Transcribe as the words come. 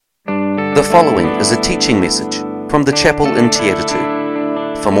The following is a teaching message from the chapel in Te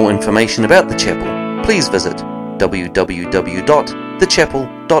Atatu. For more information about the chapel, please visit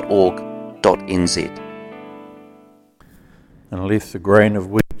www.thechapel.org.nz. Unless a grain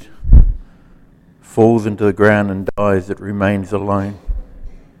of wheat falls into the ground and dies, it remains alone.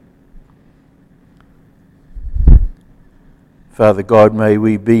 Father God, may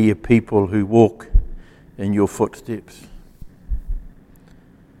we be a people who walk in your footsteps,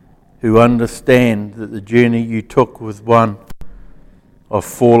 who understand that the journey you took was one of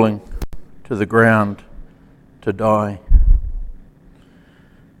falling to the ground to die,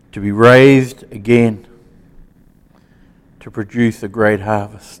 to be raised again, to produce a great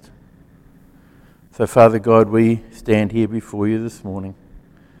harvest. So, Father God, we stand here before you this morning,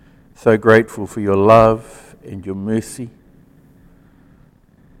 so grateful for your love and your mercy.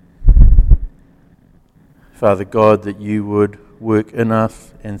 Father God, that you would work in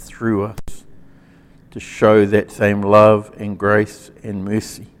us and through us to show that same love and grace and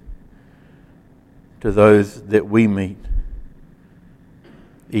mercy to those that we meet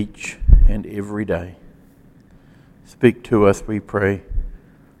each and every day. Speak to us, we pray,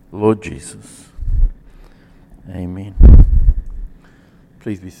 Lord Jesus. Amen.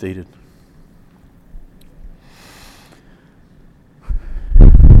 Please be seated.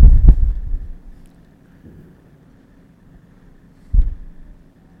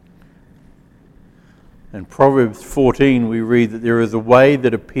 In Proverbs 14 we read that there is a way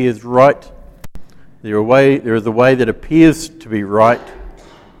that appears right. There is a way that appears to be right,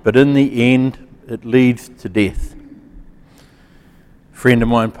 but in the end it leads to death. A friend of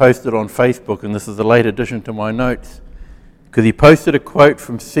mine posted on Facebook, and this is a late addition to my notes, because he posted a quote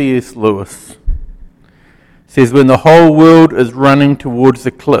from C.S. Lewis. It says, "When the whole world is running towards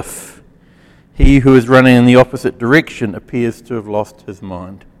the cliff, he who is running in the opposite direction appears to have lost his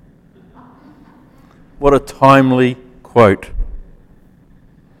mind." What a timely quote.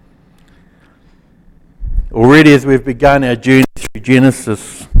 Already as we've begun our journey through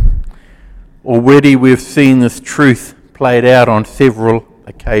Genesis, already we've seen this truth played out on several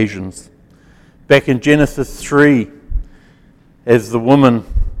occasions. Back in Genesis 3, as the woman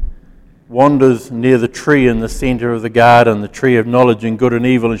wanders near the tree in the centre of the garden, the tree of knowledge and good and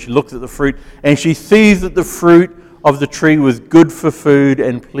evil, and she looks at the fruit, and she sees that the fruit of the tree was good for food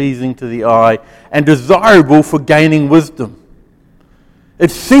and pleasing to the eye and desirable for gaining wisdom. It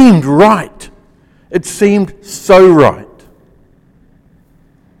seemed right. It seemed so right.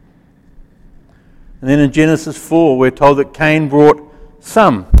 And then in Genesis 4, we're told that Cain brought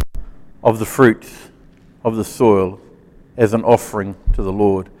some of the fruits of the soil as an offering to the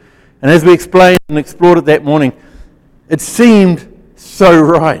Lord. And as we explained and explored it that morning, it seemed so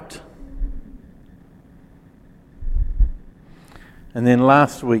right. And then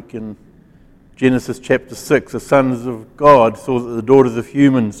last week in Genesis chapter 6, the sons of God saw that the daughters of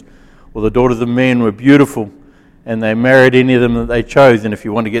humans or the daughters of men were beautiful, and they married any of them that they chose. And if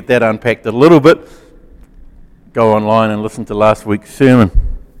you want to get that unpacked a little bit, go online and listen to last week's sermon.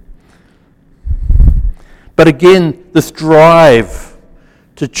 But again, this drive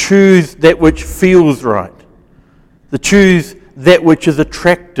to choose that which feels right, to choose that which is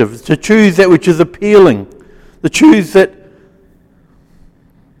attractive, to choose that which is appealing, to choose that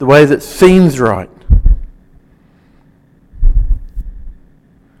the way that seems right,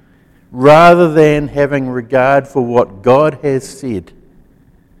 rather than having regard for what God has said.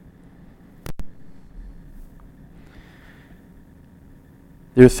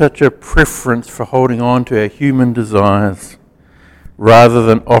 There's such a preference for holding on to our human desires rather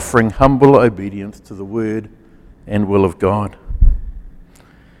than offering humble obedience to the word and will of God.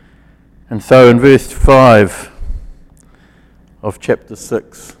 And so in verse 5 of chapter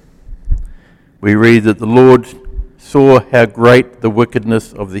 6, we read that the Lord saw how great the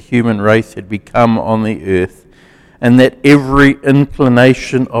wickedness of the human race had become on the earth, and that every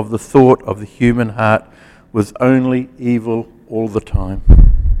inclination of the thought of the human heart was only evil all the time.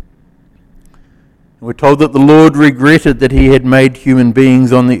 And we're told that the Lord regretted that he had made human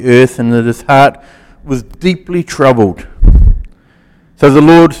beings on the earth, and that his heart was deeply troubled. So the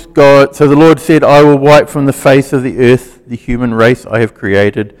Lord said, "I will wipe from the face of the earth the human race I have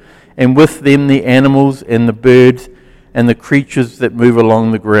created, and with them the animals and the birds and the creatures that move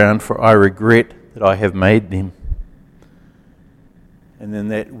along the ground, for I regret that I have made them." And then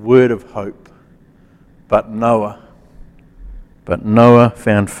that word of hope, but Noah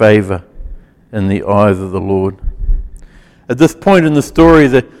found favour in the eyes of the Lord. At this point in the story,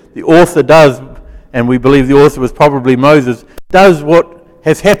 the author does, and we believe the author was probably Moses, does what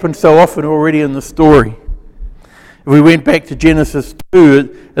has happened so often already in the story. If we went back to Genesis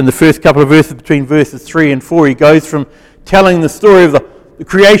 2, in the first couple of verses between verses 3 and 4, he goes from telling the story of the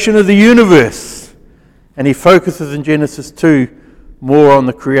creation of the universe, and he focuses in Genesis 2 more on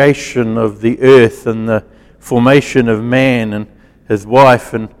the creation of the earth and the formation of man and his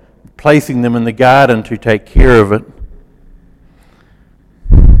wife and placing them in the garden to take care of it.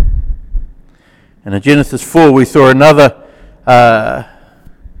 And in Genesis 4 we saw another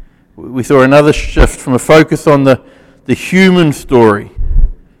shift from a focus on the human story.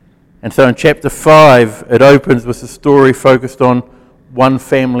 And so in chapter 5 it opens with a story focused on one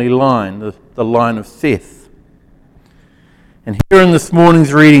family line, the line of Seth. And here in this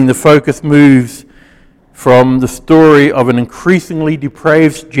morning's reading the focus moves from the story of an increasingly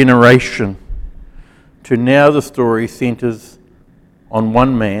depraved generation to now the story centers on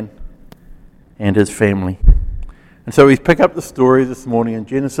one man and his family. And so we pick up the story this morning in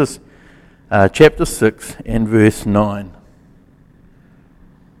Genesis chapter 6 and verse 9.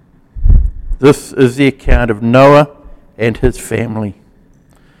 This is the account of Noah and his family.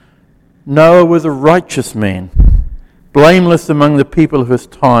 Noah was a righteous man, blameless among the people of his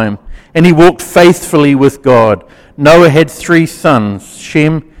time, and he walked faithfully with God. Noah had 3 sons,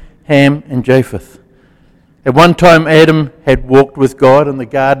 Shem, Ham, and Japheth. At one time Adam had walked with God in the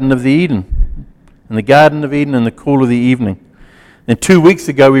Garden of Eden, in the cool of the evening. And 2 weeks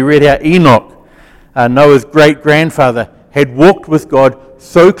ago we read how Enoch, Noah's great-grandfather, had walked with God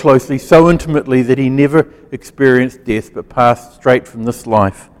so closely, so intimately, that he never experienced death but passed straight from this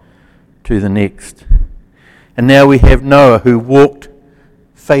life to the next. And now we have Noah, who walked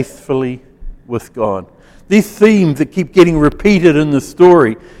faithfully with God. These themes that keep getting repeated in the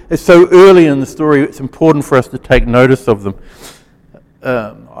story, it's so early in the story, it's important for us to take notice of them.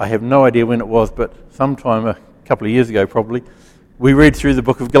 I have no idea when it was, but sometime a couple of years ago probably, we read through the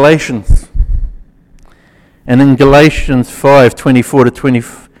book of Galatians. And in Galatians 5, 24 to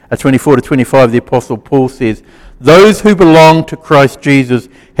 25, the Apostle Paul says, "Those who belong to Christ Jesus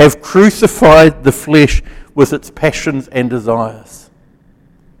have crucified the flesh with its passions and desires."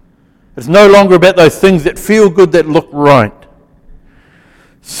 It's no longer about those things that feel good, that look right.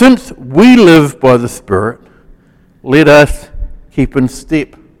 Since we live by the Spirit, let us keep in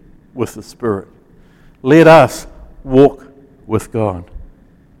step with the Spirit. Let us walk with God.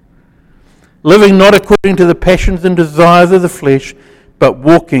 Living not according to the passions and desires of the flesh, but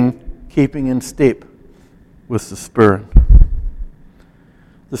walking, keeping in step with the Spirit.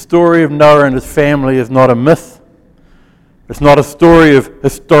 The story of Noah and his family is not a myth. It's not a story of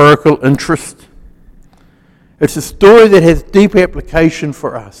historical interest. It's a story that has deep application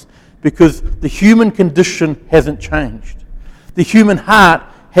for us because the human condition hasn't changed. The human heart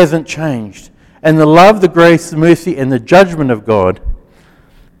hasn't changed. And the love, the grace, the mercy, and the judgment of God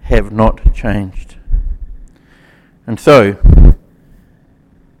have not changed. And so,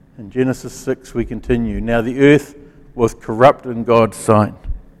 in Genesis 6 we continue. Now the earth was corrupt in God's sight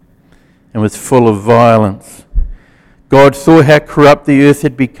and was full of violence. God saw how corrupt the earth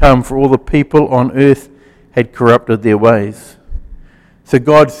had become, for all the people on earth had corrupted their ways. So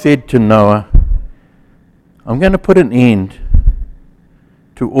God said to Noah, "I'm going to put an end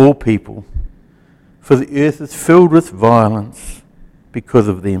to all people, for the earth is filled with violence because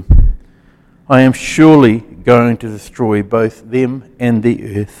of them. I am surely going to destroy both them and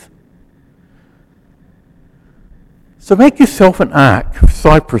the earth. So make yourself an ark of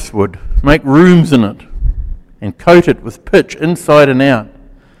cypress wood, make rooms in it, and coat it with pitch inside and out.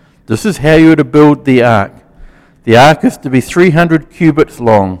 This is how you are to build the ark. The ark is to be 300 cubits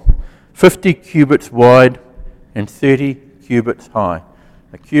long, 50 cubits wide, and 30 cubits high."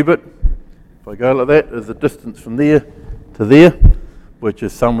 A cubit, if I go like that, is the distance from there to there, which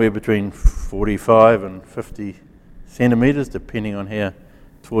is somewhere between 45 and 50 centimetres, depending on how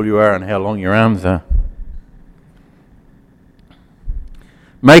tall you are and how long your arms are.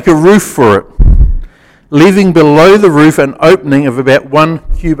 Make a roof for it, leaving below the roof an opening of about 1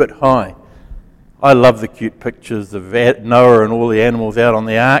 cubit high. I love the cute pictures of Noah and all the animals out on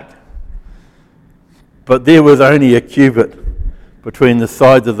the ark, but there was only a cubit between the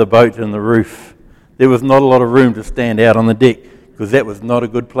sides of the boat and the roof. There was not a lot of room to stand out on the deck, because that was not a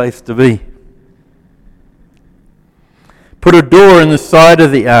good place to be. Put a door in the side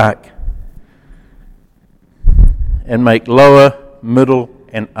of the ark and make lower, middle,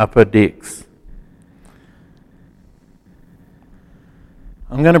 and upper decks.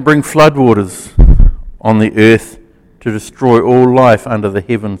 I'm going to bring floodwaters on the earth to destroy all life under the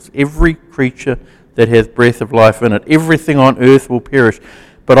heavens. Every creature that has breath of life in it. Everything on earth will perish.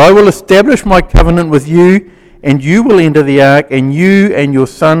 But I will establish my covenant with you, and you will enter the ark, and you and your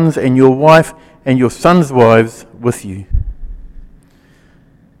sons and your wife and your sons' wives with you.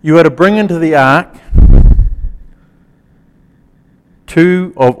 You are to bring into the ark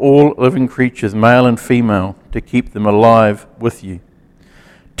 2 of all living creatures, male and female, to keep them alive with you.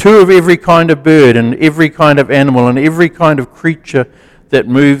 2 of every kind of bird and every kind of animal and every kind of creature that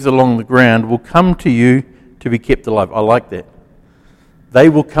moves along the ground will come to you to be kept alive. I like that. They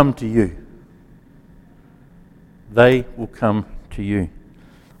will come to you. They will come to you.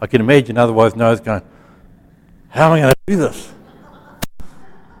 I can imagine otherwise Noah's going, how am I going to do this?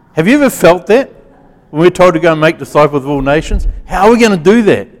 Have you ever felt that? When we're told to go and make disciples of all nations, how are we going to do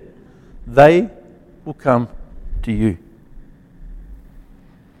that? They will come to you.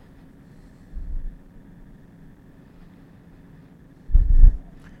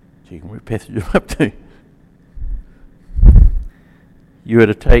 Where passage am I up to? You are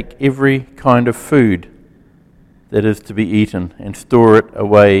to take every kind of food that is to be eaten and store it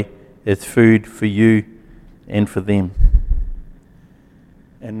away as food for you and for them.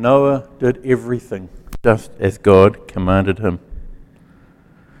 And Noah did everything just as God commanded him.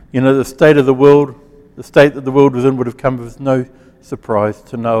 You know, the state of the world, the state that the world was in would have come as no surprise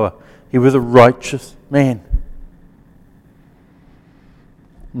to Noah. He was a righteous man.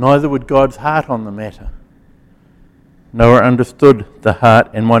 Neither would God's heart on the matter. Noah understood the heart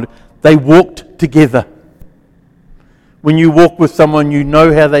and mind. They walked together. When you walk with someone, you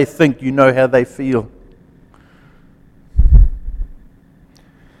know how they think, you know how they feel.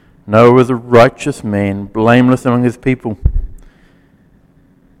 Noah was a righteous man, blameless among his people.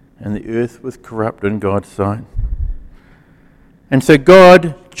 And the earth was corrupt in God's sight. And so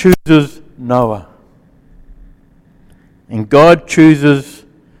God chooses Noah. And God chooses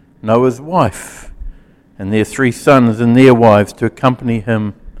Noah's wife and their 3 sons and their wives to accompany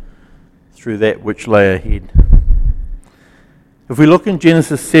him through that which lay ahead. If we look in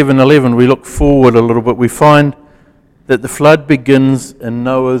Genesis 7:11, we look forward a little bit, we find that the flood begins in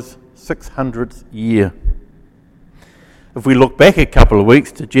Noah's 600th year. If we look back a couple of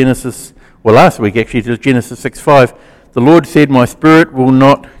weeks to last week actually, to Genesis 6:5, the Lord said, "My spirit will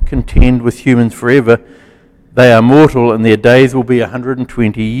not contend with humans forever. They are mortal and their days will be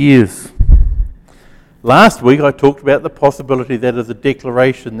 120 years. Last week I talked about the possibility that is a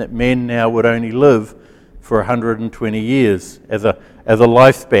declaration that men now would only live for 120 years as a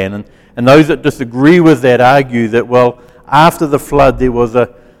lifespan. And those that disagree with that argue that, well, after the flood there was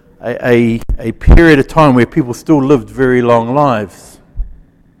a period of time where people still lived very long lives.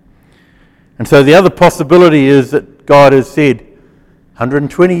 And so the other possibility is that God has said,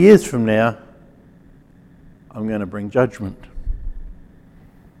 120 years from now, I'm going to bring judgment.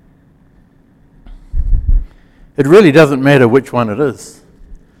 It really doesn't matter which one it is.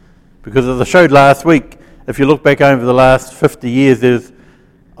 Because as I showed last week, if you look back over the last 50 years, there's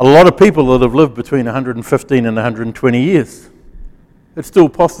a lot of people that have lived between 115 and 120 years. It's still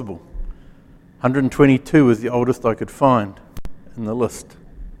possible. 122 is the oldest I could find in the list.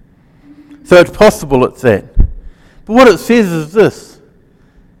 So it's possible it's that. But what it says is this: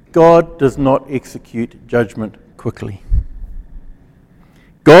 God does not execute judgment quickly.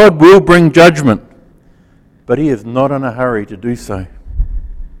 God will bring judgment, but he is not in a hurry to do so.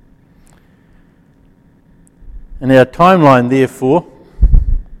 In our timeline, therefore,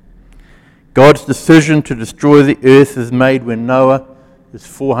 God's decision to destroy the earth is made when Noah is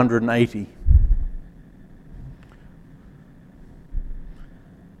 480.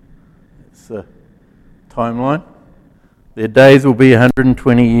 That's the timeline. Their days will be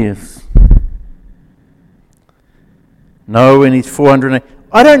 120 years. Noah, when he's 480.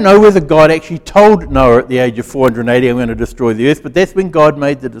 I don't know whether God actually told Noah at the age of 480, I'm going to destroy the earth, but that's when God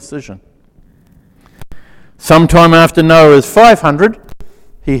made the decision. Sometime after Noah is 500,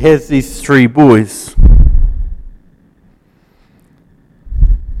 he has these 3 boys.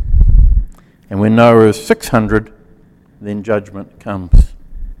 And when Noah is 600, then judgment comes.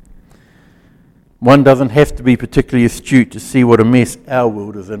 One doesn't have to be particularly astute to see what a mess our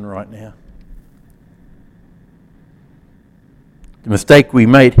world is in right now. The mistake we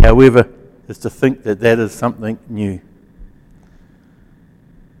made, however, is to think that that is something new.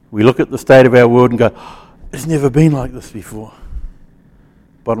 We look at the state of our world and go, it's never been like this before.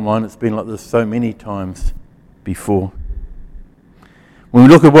 Bottom line, it's been like this so many times before. When we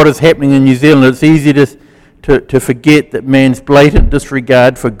look at what is happening in New Zealand, it's easy to forget that man's blatant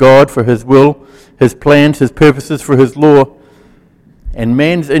disregard for God, for his will, his plans, his purposes, for his law, and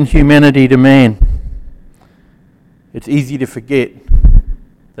man's inhumanity to man. It's easy to forget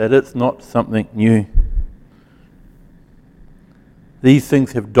that it's not something new. These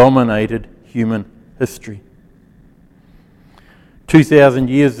things have dominated human history. 2,000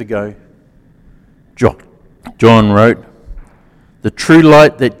 years ago, John wrote, "The true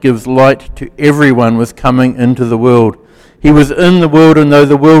light that gives light to everyone was coming into the world. He was in the world, and though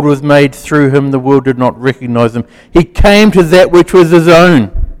the world was made through him, the world did not recognize him. He came to that which was his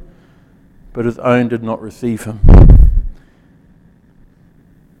own, but his own did not receive him."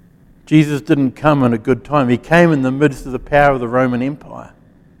 Jesus didn't come in a good time. He came in the midst of the power of the Roman Empire.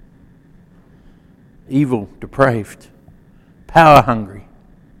 Evil, depraved, power-hungry.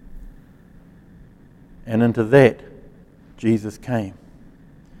 And into that, Jesus came.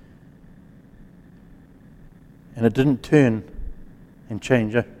 And it didn't turn and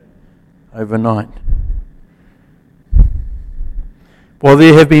change overnight. While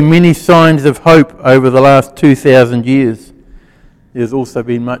there have been many signs of hope over the last 2,000 years, there's also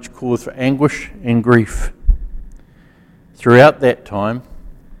been much cause for anguish and grief throughout that time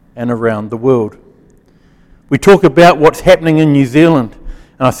and around the world. We talk about what's happening in New Zealand,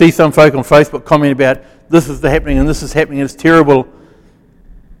 and I see some folk on Facebook comment about this is happening and this is happening and it's terrible.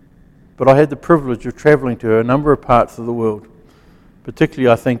 But I had the privilege of travelling to a number of parts of the world.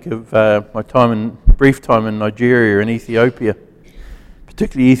 Particularly I think of my brief time in Nigeria and Ethiopia.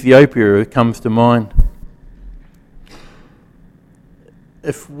 Particularly Ethiopia comes to mind.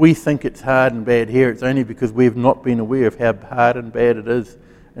 If we think it's hard and bad here, it's only because we have not been aware of how hard and bad it is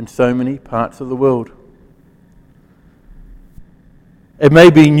in so many parts of the world. It may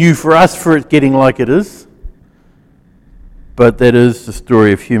be new for us for it getting like it is, but that is the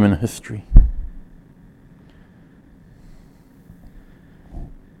story of human history.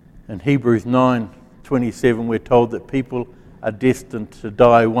 In Hebrews 9:27, we're told that people are destined to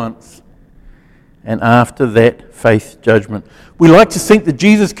die once, and after that, face judgment. We like to think that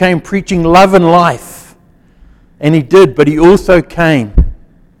Jesus came preaching love and life, and he did, but he also came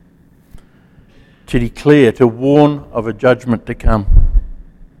to declare, to warn of a judgment to come.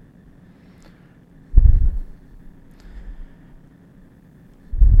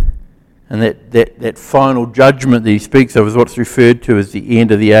 And that final judgment that he speaks of is what's referred to as the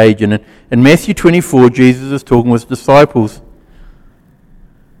end of the age. And in Matthew 24, Jesus is talking with his disciples.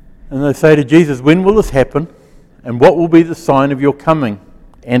 And they say to Jesus, "When will this happen? And what will be the sign of your coming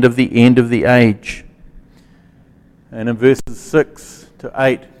and of the end of the age?" And in verses 6 to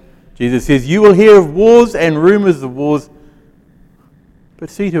 8, Jesus says, "You will hear of wars and rumours of wars, but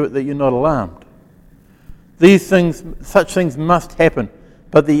see to it that you're not alarmed. Such things must happen,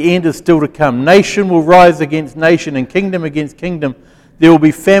 but the end is still to come. Nation will rise against nation and kingdom against kingdom. There will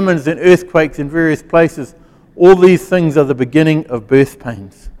be famines and earthquakes in various places. All these things are the beginning of birth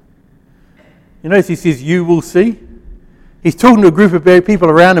pains." You notice he says, "You will see." He's talking to a group of people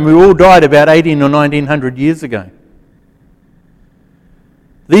around him who all died about 18 or 1900 years ago.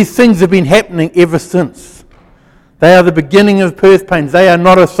 These things have been happening ever since. They are the beginning of birth pains. They are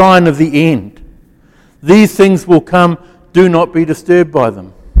not a sign of the end. These things will come. Do not be disturbed by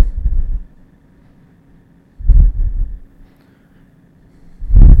them.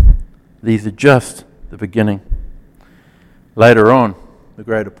 These are just the beginning. Later on, the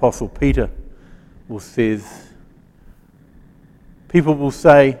great apostle Peter says, people will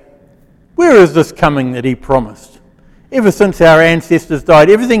say, "Where is this coming that he promised? Ever since our ancestors died,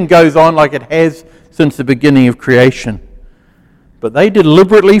 everything goes on like it has since the beginning of creation." But they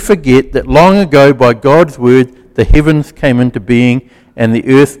deliberately forget that long ago, by God's word, the heavens came into being, and the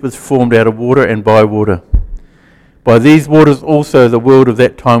earth was formed out of water and by water. By these waters also the world of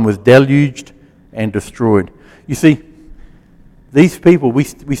that time was deluged and destroyed. You see, these people, we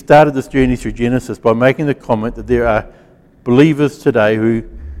started this journey through Genesis by making the comment that there are believers today who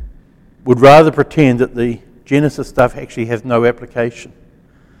would rather pretend that the Genesis stuff actually has no application.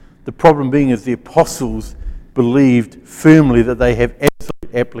 The problem being is the apostles believed firmly that they have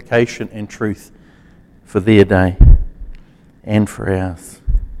absolute application and truth for their day and for ours.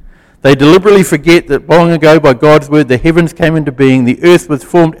 They deliberately forget that long ago, by God's word, the heavens came into being, the earth was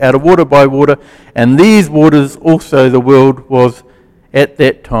formed out of water by water, and these waters also the world was at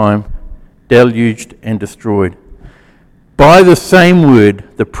that time deluged and destroyed. By the same word,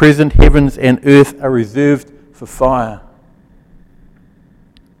 the present heavens and earth are reserved for fire,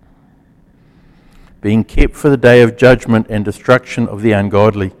 being kept for the day of judgment and destruction of the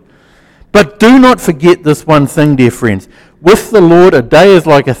ungodly. But do not forget this one thing, dear friends. With the Lord, a day is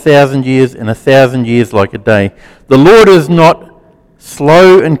like 1,000 years, and 1,000 years like a day. The Lord is not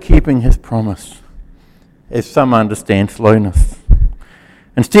slow in keeping his promise, as some understand slowness.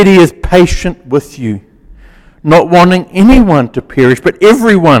 Instead, he is patient with you, not wanting anyone to perish, but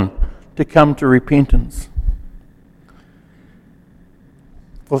everyone to come to repentance.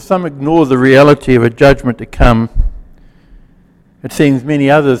 While some ignore the reality of a judgment to come, It seems many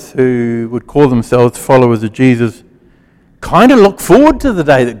others who would call themselves followers of Jesus kind of look forward to the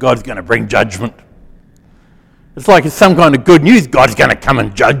day that God's going to bring judgment. It's like it's some kind of good news. God's going to come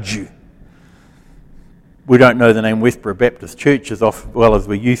and judge you. We don't know the name Westboro Baptist Church as well as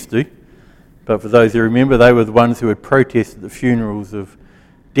we used to. But for those who remember, they were the ones who would protest at the funerals of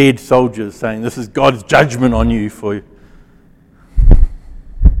dead soldiers, saying, this is God's judgment on you for you.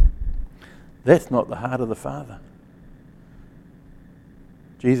 That's not the heart of the Father.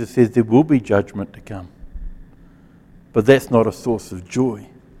 Jesus says there will be judgment to come. But that's not a source of joy.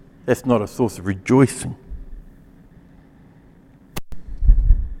 That's not a source of rejoicing.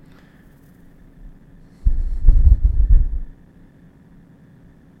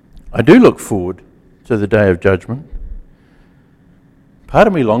 I do look forward to the day of judgment. Part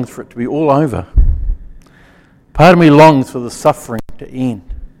of me longs for it to be all over. Part of me longs for the suffering to end.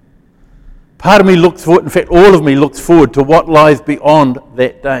 Part of me looks forward, in fact, all of me looks forward to what lies beyond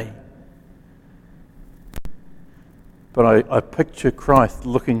that day. But I picture Christ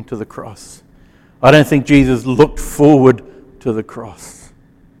looking to the cross. I don't think Jesus looked forward to the cross.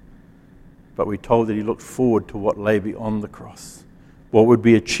 But we're told that he looked forward to what lay beyond the cross, what would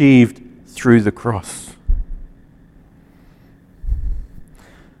be achieved through the cross.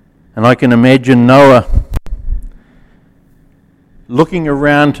 And I can imagine Noah looking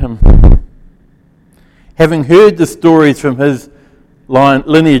around him, having heard the stories from his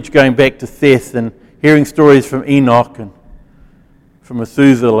lineage going back to Seth, and hearing stories from Enoch and from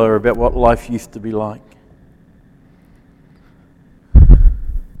Methuselah about what life used to be like.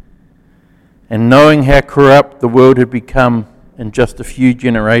 And knowing how corrupt the world had become in just a few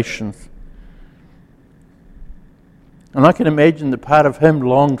generations. And I can imagine that part of him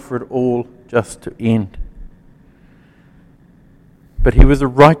longed for it all just to end. But he was a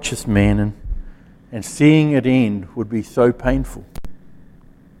righteous man, and seeing it end would be so painful.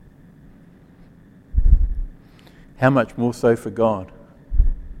 How much more so for God?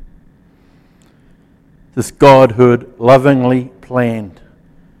 This God who had lovingly planned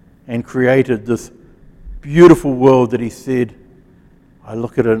and created this beautiful world that he said, I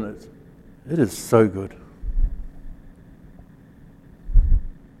look at it and it is so good.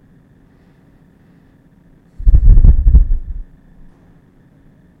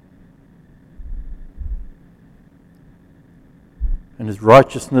 And his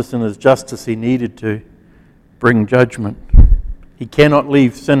righteousness and his justice, he needed to bring judgment. He cannot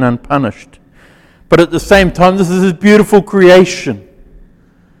leave sin unpunished. But at the same time, this is his beautiful creation.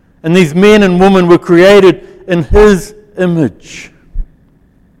 And these men and women were created in his image.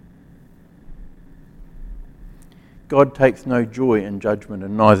 God takes no joy in judgment,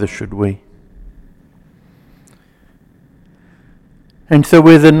 and neither should we. And so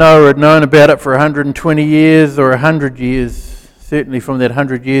whether Noah had known about it for 120 years or 100 years, certainly from that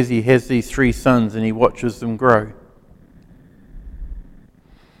 100 years he has these 3 sons and he watches them grow.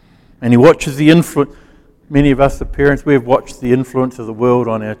 And he watches the influence. Many of us, the parents, we have watched the influence of the world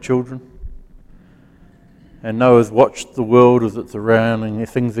on our children. And Noah's watched the world as it's around and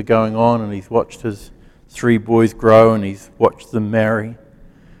things are going on, and he's watched his 3 boys grow, and he's watched them marry,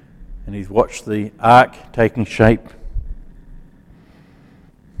 and he's watched the ark taking shape.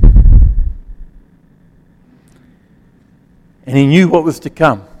 And he knew what was to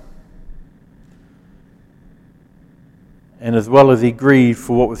come. And as well as he grieved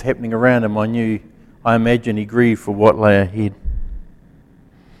for what was happening around him, I imagine he grieved for what lay ahead.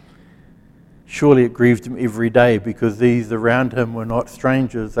 Surely it grieved him every day, because these around him were not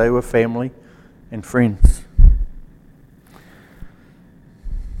strangers, they were family and friends.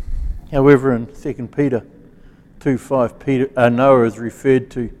 However, in 2 Peter 2:5, Noah is referred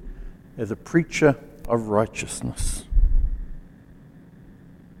to as a preacher of righteousness.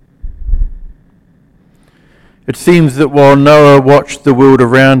 It seems that while Noah watched the world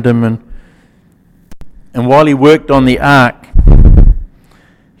around him and while he worked on the ark,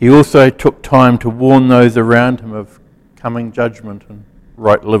 he also took time to warn those around him of coming judgment and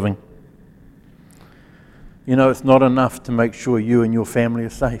right living. You know, it's not enough to make sure you and your family are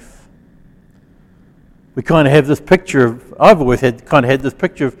safe. We kind of have this picture of, I've always had this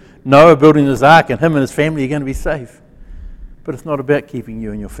picture of Noah building this ark and him and his family are going to be safe. But it's not about keeping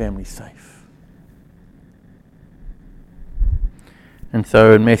you and your family safe. And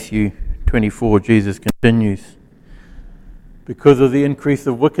so in Matthew 24, Jesus continues, because of the increase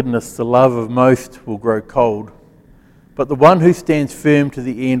of wickedness, the love of most will grow cold. But the one who stands firm to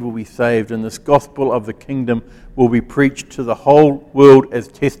the end will be saved, and this gospel of the kingdom will be preached to the whole world as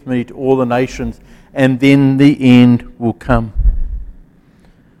testimony to all the nations, and then the end will come.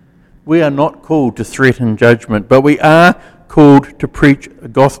 We are not called to threaten judgment, but we are called to preach a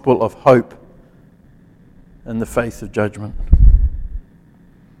gospel of hope in the face of judgment.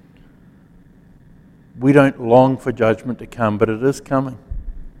 We don't long for judgment to come, but it is coming.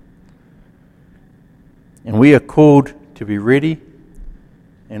 And we are called to be ready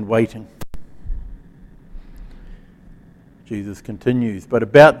and waiting. Jesus continues, but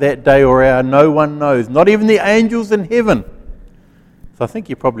about that day or hour no one knows, not even the angels in heaven. So I think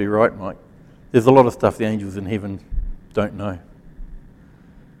you're probably right, Mike. There's a lot of stuff the angels in heaven don't know.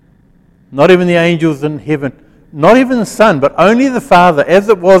 Not even the angels in heaven, not even the Son, but only the Father. As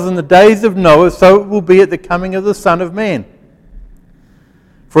it was in the days of Noah, so it will be at the coming of the Son of Man.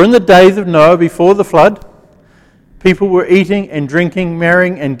 For in the days of Noah, before the flood, people were eating and drinking,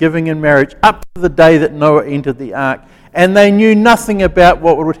 marrying and giving in marriage, up to the day that Noah entered the ark. And they knew nothing about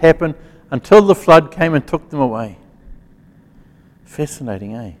what would happen until the flood came and took them away.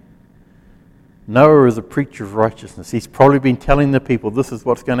 Fascinating, eh? Noah is a preacher of righteousness. He's probably been telling the people, this is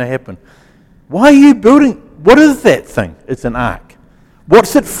what's going to happen. Why are you building? What is that thing? It's an ark.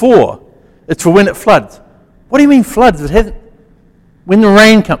 What's it for? It's for when it floods. What do you mean floods? It hasn't. When the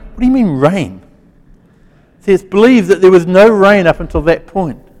rain comes. What do you mean rain? See, it's believed that there was no rain up until that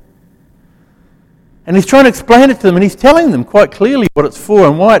point. And he's trying to explain it to them, and he's telling them quite clearly what it's for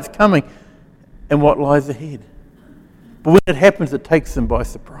and why it's coming and what lies ahead. But when it happens, it takes them by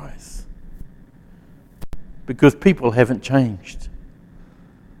surprise. Because people haven't changed.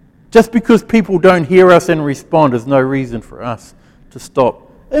 Just because people don't hear us and respond is no reason for us to stop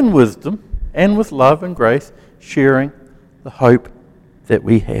in wisdom and with love and grace, sharing the hope that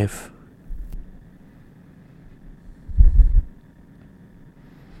we have.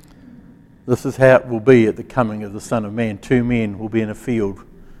 This is how it will be at the coming of the Son of Man. 2 men will be in a field.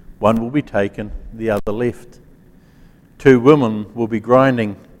 One will be taken, the other left. 2 women will be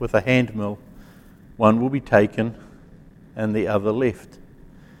grinding with a hand mill. One will be taken and the other left.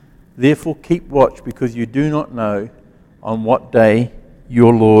 Therefore keep watch, because you do not know on what day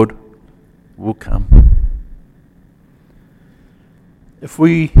your Lord will come. If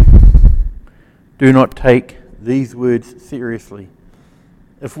we do not take these words seriously,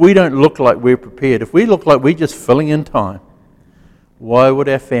 if we don't look like we're prepared, if we look like we're just filling in time, why would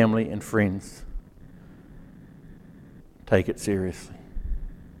our family and friends take it seriously?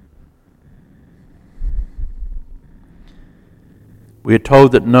 We are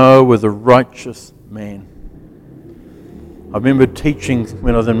told that Noah was a righteous man. I remember teaching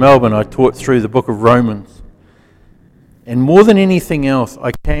when I was in Melbourne, I taught through the book of Romans. And more than anything else,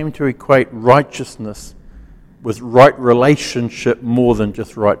 I came to equate righteousness with right relationship more than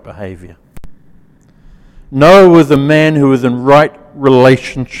just right behavior. Noah was a man who was in right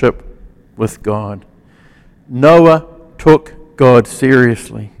relationship with God. Noah took God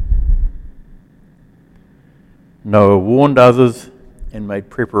seriously. Noah warned others and made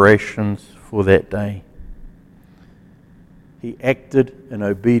preparations for that day. He acted in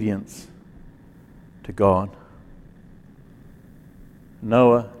obedience to God.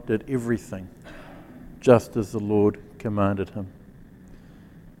 Noah did everything just as the Lord commanded him.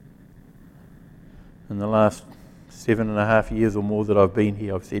 In the last 7.5 years or more that I've been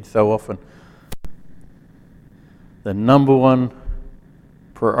here, I've said so often, the number one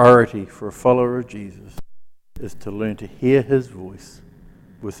priority for a follower of Jesus is to learn to hear his voice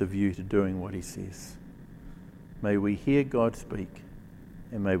with a view to doing what he says. May we hear God speak,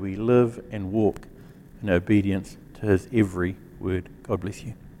 and may we live and walk in obedience to his every word. God bless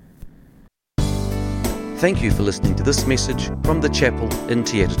you. Thank you for listening to this message from the chapel in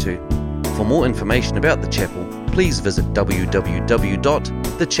Te Atatu. For more information about the chapel, please visit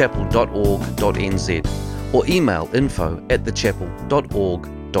www.thechapel.org.nz or email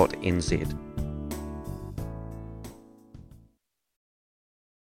info@thechapel.org.nz.